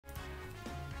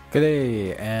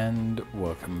G'day and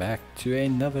welcome back to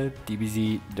another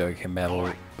Dbz Dokkan battle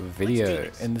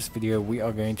video. In this video we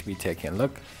are going to be taking a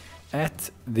look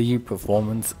at the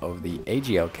performance of the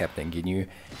AGL Captain Ginyu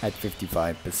at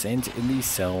 55% in the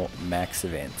Cell Max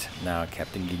event. Now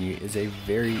Captain Ginyu is a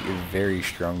very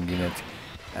strong unit.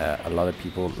 A lot of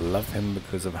people love him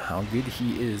because of how good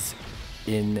he is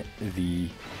in the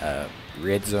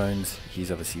red zones.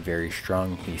 He's obviously very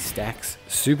strong. He stacks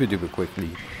super duper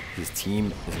quickly. His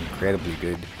team is incredibly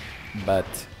good, but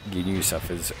Ginyu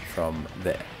suffers from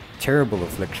the terrible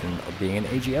affliction of being an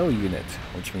AGL unit,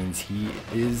 which means he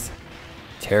is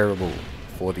terrible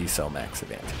for the Cell Max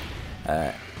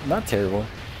event. Not terrible.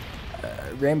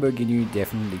 Rainbow Ginyu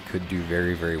definitely could do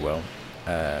very well.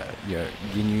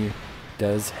 Ginyu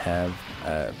does have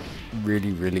a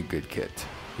really good kit.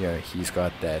 He's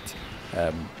got that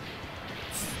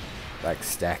like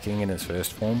stacking in his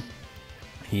first form.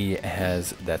 He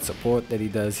has that support that he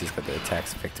does. He's got the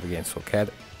attacks effective against all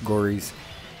categories.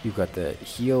 You've got the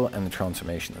heal and the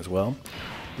transformation as well.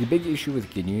 The big issue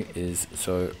with Ginyu is,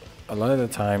 so a lot of the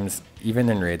times, even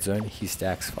in red zone, he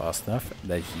stacks fast enough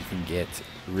that he can get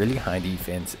really high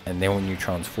defense, and then when you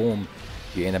transform,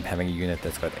 you end up having a unit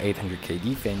that's got 800k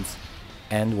defense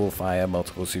and will fire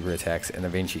multiple super attacks and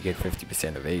eventually get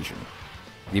 50% evasion.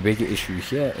 The bigger issue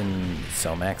here in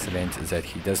Cell Max event is that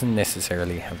he doesn't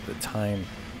necessarily have the time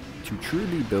to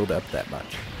truly build up that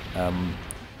much.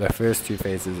 The first two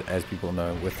phases, as people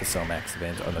know, with the Cell Max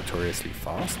event are notoriously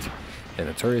fast. They're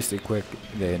notoriously quick.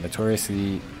 They're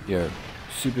notoriously,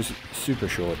 super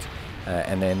short,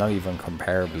 and they're not even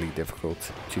comparably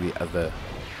difficult to the other,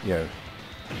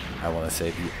 I want to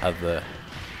say the other,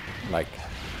 like,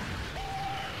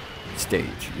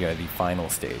 stage, the final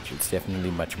stage. It's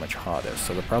definitely much harder.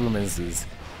 So the problem is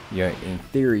in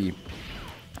theory,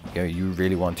 you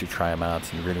really want to try him out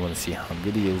and you really want to see how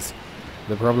good he is.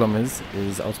 The problem is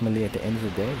ultimately at the end of the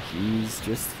day, he's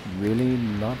just really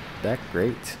not that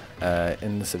great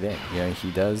in this event.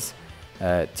 He does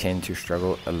tend to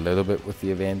struggle a little bit with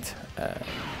the event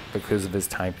because of his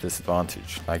type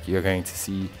disadvantage. Like, you're going to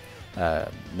see,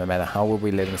 no matter how well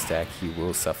we let him stack, he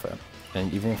will suffer.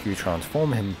 And even if you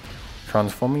transform him,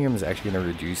 transforming him is actually going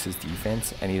to reduce his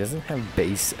defense, and he doesn't have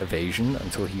base evasion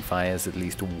until he fires at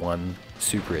least one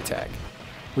super attack,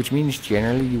 which means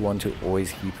generally you want to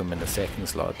always keep him in the second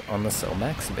slot on the Cell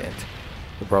Max event.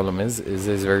 The problem is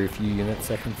there's very few units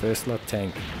that can first slot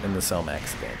tank in the Cell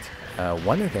Max event.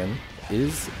 One of them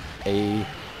is a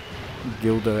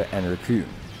Gildo and Raccoon.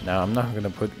 Now I'm not going to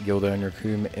put Gildo and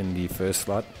Raccoon in the first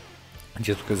slot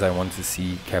just because I want to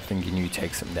see Captain Ginyu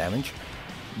take some damage.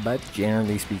 But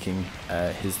generally speaking,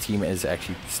 his team is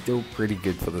actually still pretty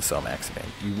good for the Cell Max event.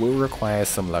 You will require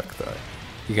some luck though.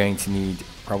 You're going to need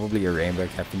probably a Rainbow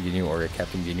Captain Ginyu or a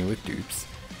Captain Ginyu with dupes.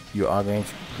 You are going to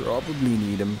probably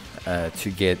need him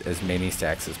to get as many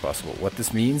stacks as possible. What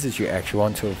this means is you actually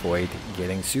want to avoid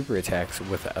getting super attacks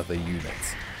with other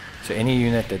units. So any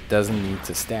unit that doesn't need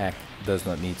to stack does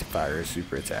not need to fire a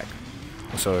super attack.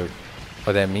 So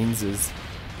what that means is,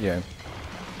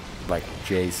 like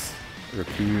Jace,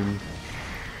 Raccoon,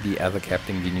 the other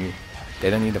Captain Ginyu, they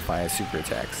don't need to fire super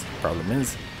attacks. Problem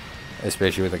is,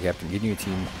 especially with the Captain Ginyu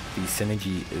team, the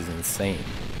synergy is insane,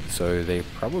 so they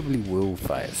probably will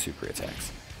fire super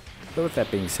attacks. But with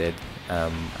that being said,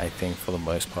 I think for the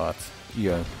most part,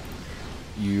 you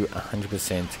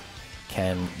 100%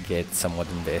 can get somewhat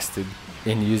invested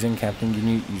in using Captain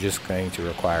Ginyu. You're just going to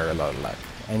require a lot of luck,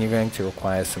 and you're going to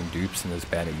require some dupes in his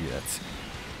banner units.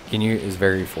 Ginyu is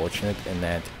very fortunate in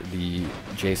that the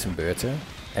Jason Berta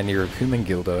and the Raccoon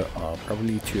Gildo are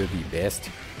probably two of the best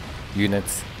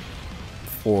units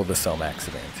for the Cell Max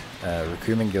event.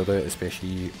 Raccoon and Gildo,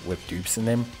 especially with dupes in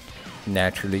them,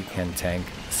 naturally can tank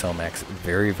Cell Max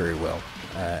very well.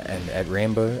 And at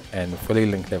Rainbow and fully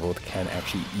link leveled can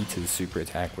actually eat his super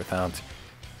attack without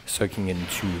soaking in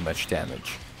too much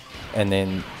damage. And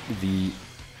then the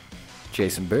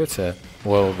Jason Berta,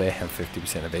 well, they have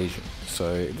 50% evasion,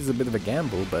 so it is a bit of a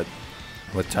gamble, but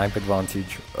with type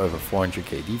advantage over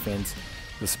 400k defense,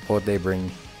 the support they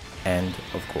bring, and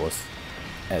of course,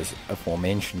 as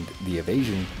aforementioned, the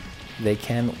evasion, they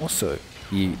can also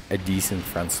be a decent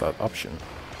front slot option.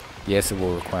 Yes, it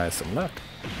will require some luck,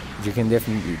 but you can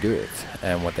definitely do it,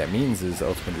 and what that means is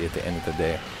ultimately at the end of the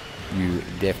day, you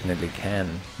definitely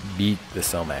can beat the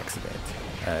Cell Max event.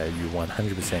 You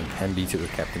 100% can beat it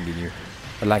with Captain Ginyu,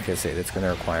 but like I said, it's going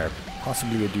to require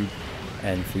possibly a dupe,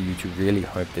 and for you to really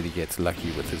hope that he gets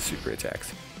lucky with his super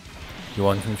attacks. You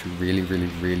want him to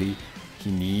really,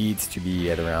 he needs to be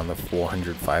at around the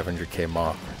 400-500k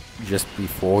mark just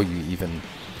before you even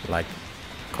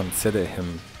consider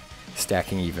him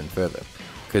stacking even further.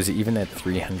 because even at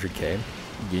 300k,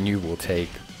 Ginyu will take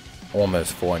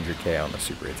almost 400k on a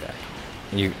super attack.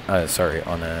 And you, sorry,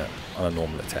 on a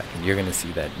normal attack, and you're going to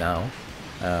see that now,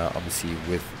 obviously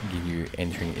with Ginyu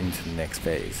entering into the next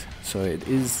phase. So it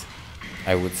is,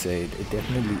 I would say, it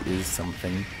definitely is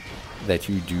something that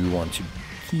you do want to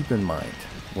keep in mind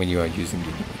when you are using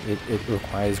Ginyu. It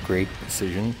requires great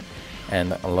precision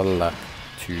and a lot of luck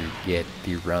to get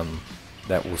the run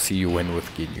that will see you win with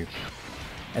Ginyu.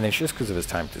 And it's just because of his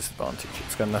time disadvantage.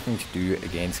 It's got nothing to do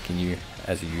against Ginyu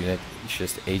as a unit. It's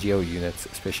just AGL units,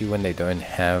 especially when they don't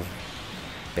have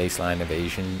baseline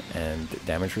evasion and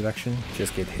damage reduction,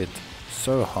 just get hit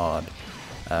so hard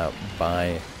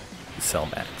by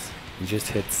Cellmax. He just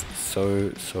hits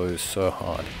so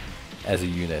hard as a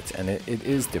unit, and it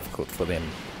is difficult for them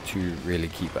to really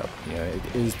keep up. You know,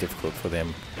 it is difficult for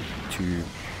them to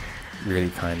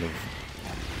really kind of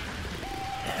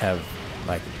have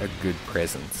like a good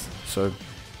presence. So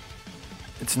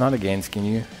it's not against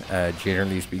Ginyu.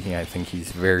 Generally speaking, I think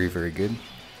he's very good.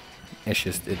 It's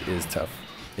just, it is tough.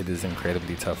 It is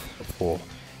incredibly tough for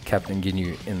Captain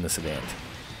Ginyu in this event.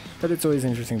 But it's always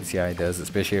interesting to see how he does,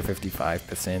 especially at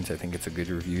 55%. I think it's a good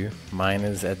review. Mine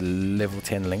is at level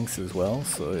 10 links as well,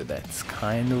 so that's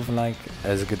kind of like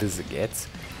as good as it gets,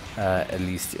 at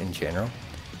least in general.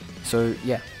 So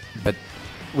yeah, but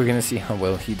we're gonna see how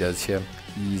well he does here.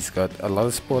 He's got a lot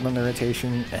of support on the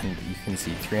rotation, and you can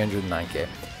see 309k.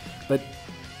 But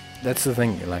that's the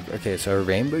thing, like, okay, so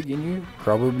Rainbow Ginyu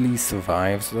probably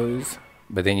survives those,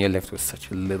 but then you're left with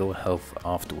such a little health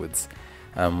afterwards.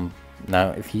 Now,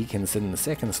 if he can sit in the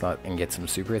second slot and get some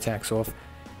super attacks off,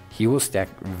 he will stack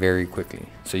very quickly.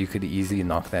 So you could easily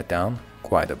knock that down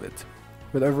quite a bit.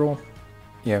 But overall,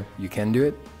 yeah, you can do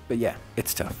it. But yeah,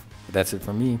 it's tough. That's it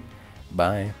from me.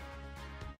 Bye.